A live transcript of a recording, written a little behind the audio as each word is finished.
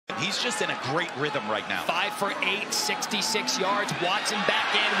He's just in a great rhythm right now. 5 for 8, 66 yards. Watson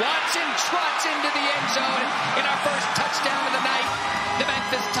back in. Watson trots into the end zone in our first touchdown of the night. The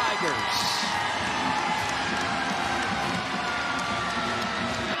Memphis Tigers.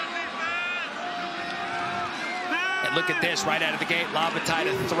 And look at this right out of the gate. Lavatai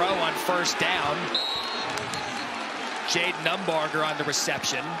to throw on first down. Jaden Umbarger on the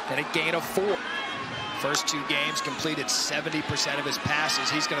reception. And a gain of 4. First 2 games completed 70% of his passes.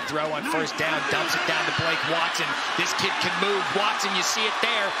 He's going to throw on first down, dumps it down to Blake Watson. This kid can move. Watson, you see it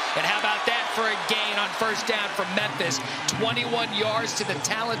there. And how about that for a gain on first down from Memphis? 21 yards to the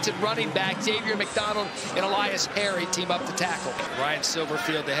talented running back, Xavier McDonald and Elias Harry team up to tackle. Ryan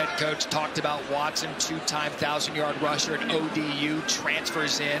Silverfield, the head coach, talked about Watson, 2-time 1,000-yard rusher at ODU,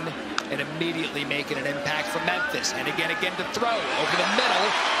 transfers in and immediately making an impact for Memphis. And again to throw over the middle.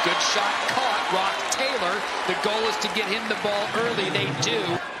 Good shot caught. Rock Taylor. The goal is to get him the ball early. They do.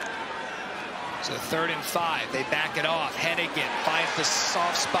 So 3rd and 5. They back it off. Hennigan finds the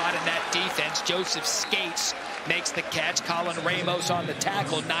soft spot in that defense. Joseph Skates makes the catch. Colin Ramos on the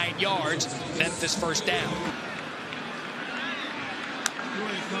tackle. 9 yards. Memphis first down.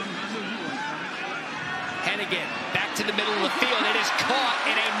 Hennigan back to the middle of the field. It is caught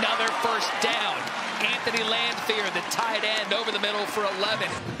in another first down. Anthony Landfear, the tight end, over the middle for 11.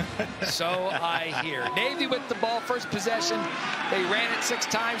 So I hear. Navy with the ball, first possession. They ran it 6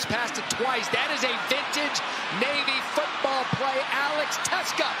 times, passed it twice. That is a vintage Navy football play. Alex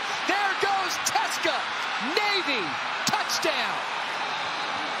Teska. There goes Teska. Navy touchdown.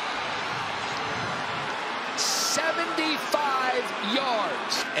 75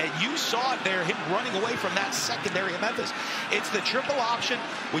 yards. And you saw it there, him running away from that secondary of Memphis. It's the triple option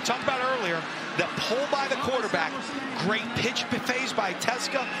we talked about earlier. The pull by the quarterback. Great pitch phase by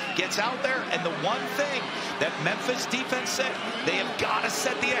Teska. Gets out there, and the one thing that Memphis defense said, they have got to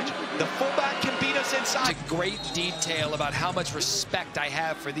set the edge. The fullback can beat us inside. It's a great detail about how much respect I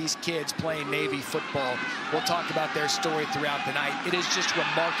have for these kids playing Navy football. We'll talk about their story throughout the night. It is just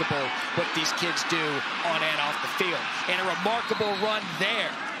remarkable what these kids do on and off the field. And a remarkable run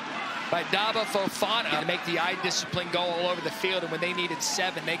there by Daba Fofana to make the eye discipline go all over the field. And when they needed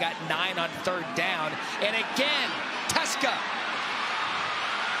 7, they got 9 on 3rd down. And again, Teska.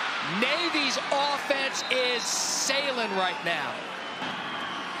 Navy's offense is sailing right now.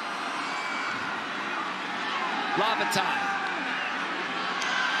 Lavatai.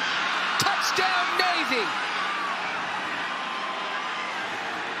 Touchdown, Navy.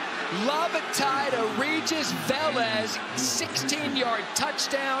 Lavatai to Regis Velez, 16-yard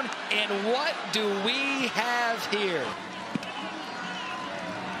touchdown. And what do we have here?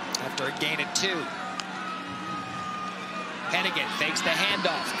 After a gain of 2. Hennigan fakes the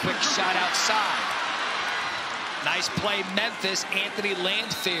handoff. Quick shot outside. Nice play, Memphis. Anthony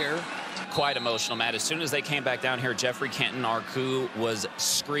Landfear. Quite emotional, Matt. As soon as they came back down here, Jeffrey Kenton, our coup, was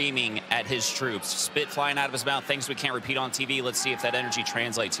screaming at his troops. Spit flying out of his mouth, things we can't repeat on TV. Let's see if that energy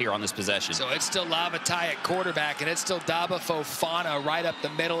translates here on this possession. So it's still Lavatai at quarterback, and it's still Daba Fofana right up the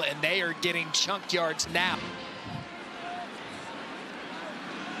middle, and they are getting chunk yards now.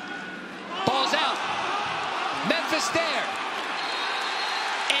 Ball's out. Memphis there.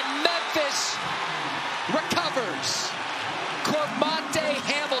 And Memphis recovers. Cormonte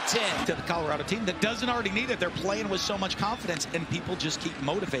Hamilton. To the Colorado team that doesn't already need it. They're playing with so much confidence, and people just keep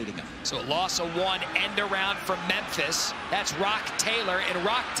motivating them. So a loss of 1, end around from Memphis. That's Rock Taylor, and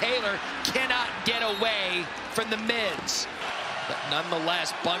Rock Taylor cannot get away from the mids. But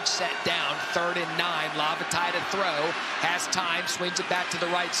nonetheless, bunch set down, 3rd and 9. Lavatai to throw, has time, swings it back to the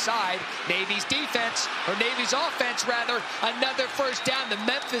right side. Navy's defense, or Navy's offense rather, another first down. The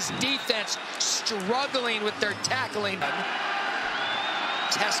Memphis defense struggling with their tackling.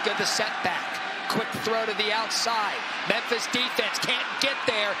 Teska the setback. Quick throw to the outside. Memphis defense can't get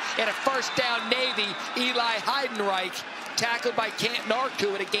there. And a first down Navy. Eli Heidenreich tackled by Canton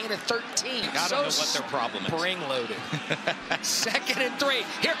Arku at a gain of 13. I don't know what their problem is. Spring loaded. 2nd and 3.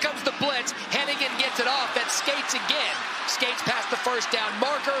 Here comes the blitz. Hennigan gets it off. That Skates again. Skates past the first down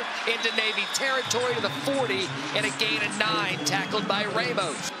marker into Navy territory to the 40 and a gain of 9 tackled by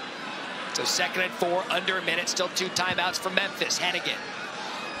Ramos. So 2nd and 4, under a minute. Still 2 timeouts for Memphis. Hennigan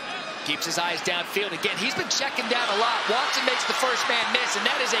keeps his eyes downfield again. He's been checking down a lot. Watson makes the first man miss, and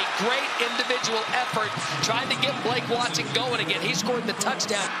that is a great individual effort trying to get Blake Watson going again. He scored the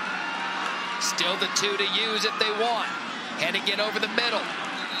touchdown. Still the 2 to use if they want. Hennigan over the middle.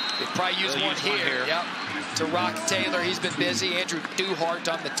 They probably use one here. Yep. To Rock Taylor. He's been busy. Andrew Duhart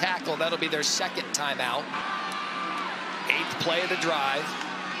on the tackle. That'll be their 2nd timeout. 8th play of the drive.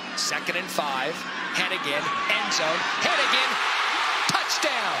 2nd and 5. Hennigan, end zone. Hennigan,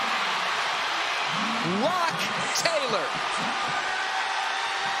 touchdown. Rock Taylor.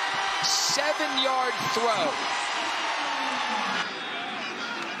 7-yard throw.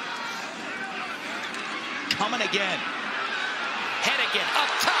 Coming again. Hennigan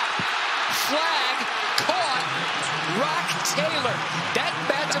up top. Flag caught. Rock Taylor. That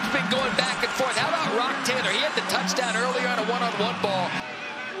matchup's been going back and forth. How about Rock Taylor? He had the touchdown earlier on a one-on-one ball.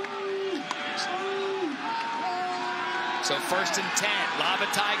 So 1st and 10.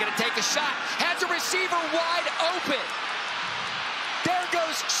 Lavatai going to take a shot. Has a receiver wide open. There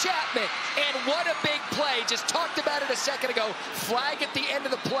goes Chapman. And what a big play. Just talked about it a second ago. Flag at the end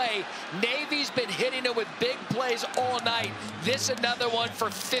of the play. Navy's been hitting it with big plays all night. This another one for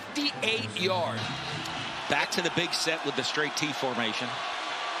 58 yards. Back to the big set with the straight T formation.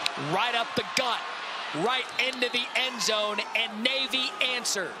 Right up the gut. Right into the end zone. And Navy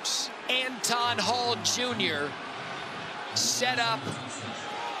answers. Anton Hall Jr. set up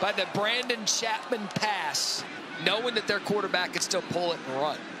by the Brandon Chapman pass, knowing that their quarterback could still pull it and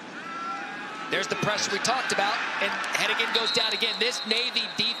run. There's the pressure we talked about, and Hennigan goes down again. This Navy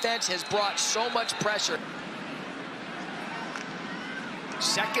defense has brought so much pressure.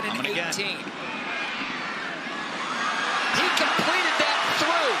 2nd and 18. Again. He completed that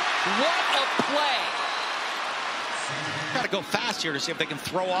through. What a play. Got to go fast here to see if they can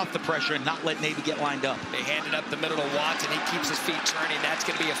throw off the pressure and not let Navy get lined up. They hand it up the middle to Watson. He keeps his feet turning. That's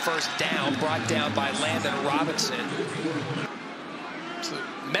going to be a 1st down, brought down by Landon Robinson. So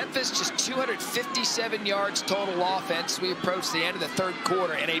Memphis just 257 yards total offense. We approach the end of the 3rd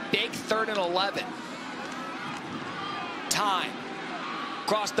quarter, and a big 3rd and 11. Time.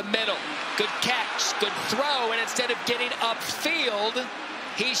 Across the middle. Good catch. Good throw. And instead of getting upfield,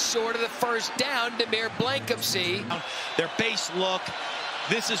 he's short of the 1st down. Demir Blankumsey. Their base look.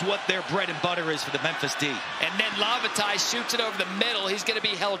 This is what their bread and butter is for the Memphis D. And then Lavatai shoots it over the middle. He's going to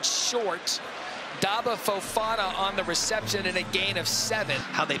be held short. Daba Fofana on the reception and a gain of 7.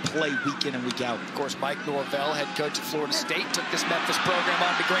 How they play week in and week out. Of course, Mike Norvell, head coach at Florida State, took this Memphis program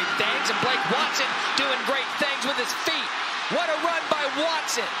on to great things. And Blake Watson doing great things with his feet. What a run by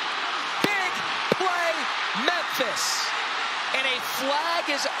Watson. Big play, Memphis. And a flag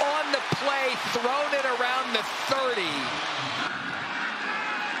is on the play, thrown it around the 30.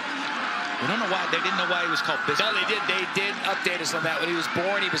 We don't know why. They didn't know why he was called Biscuit. No, they did. They did update us on that. When he was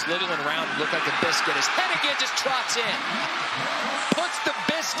born, he was little and round, looked like a biscuit. His Hennigan just trots in. Puts the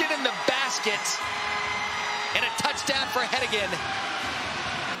biscuit in the basket. And a touchdown for Hennigan.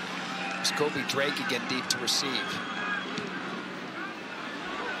 It's Kobe Drake again deep to receive.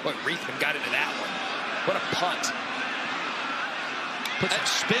 Boy, Reithman got into that one. What a punt. Put some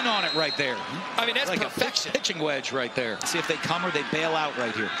spin on it right there. I mean, that's like perfection. A pitching wedge right there. See if they come or they bail out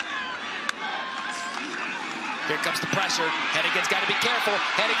right here. Here comes the pressure. Hennigan's got to be careful.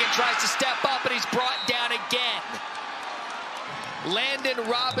 Hennigan tries to step up, and he's brought down again. Landon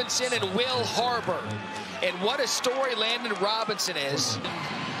Robinson and Will Harbor. And what a story Landon Robinson is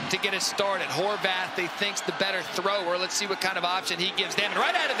to get it started. Horvath, he thinks the better thrower. Let's see what kind of option he gives them. And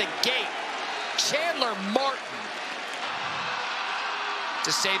right out of the gate, Chandler Martin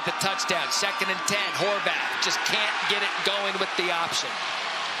to save the touchdown. 2nd and 10. Horvath just can't get it going with the option.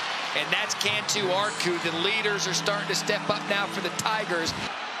 And that's Cantu Arku. The leaders are starting to step up now for the Tigers.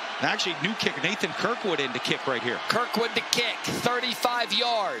 Actually, new kicker Nathan Kirkwood in to kick right here. Kirkwood to kick, 35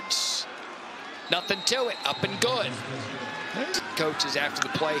 yards. Nothing to it, up and good. Coaches after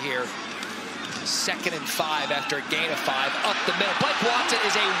the play here. 2nd and 5 after a gain of 5. Up the middle. Blake Watson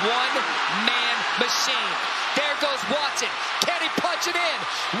is a one-man machine. There goes Watson. Can he punch it in?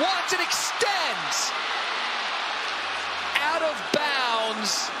 Watson extends. Out of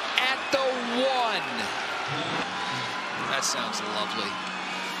bounds at the 1. That sounds lovely.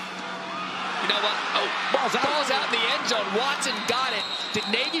 You know what? Oh, ball's out in the end zone. Watson got it. Did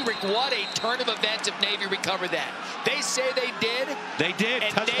Navy, what a turn of events if Navy recovered that. They say they did. They did.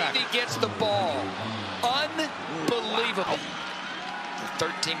 And Touchback. Navy gets the ball. Unbelievable.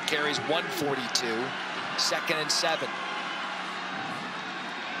 13 carries, 142. 2nd and 7.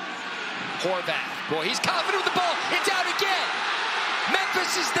 Horvath. Boy, he's confident with the ball. It's out again.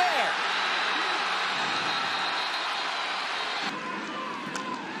 Memphis is there.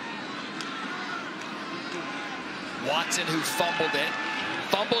 Watson, who fumbled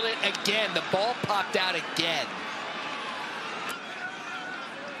it again. The ball popped out again.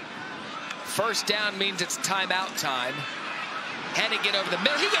 1st down means it's timeout time. Hennigan over the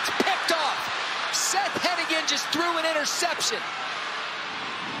middle. He gets picked off. Seth Hennigan just threw an interception.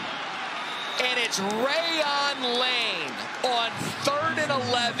 And it's Rayon Lane on 3rd and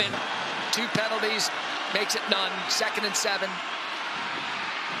 11. 2 penalties, makes it none. 2nd and 7.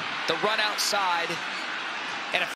 The run outside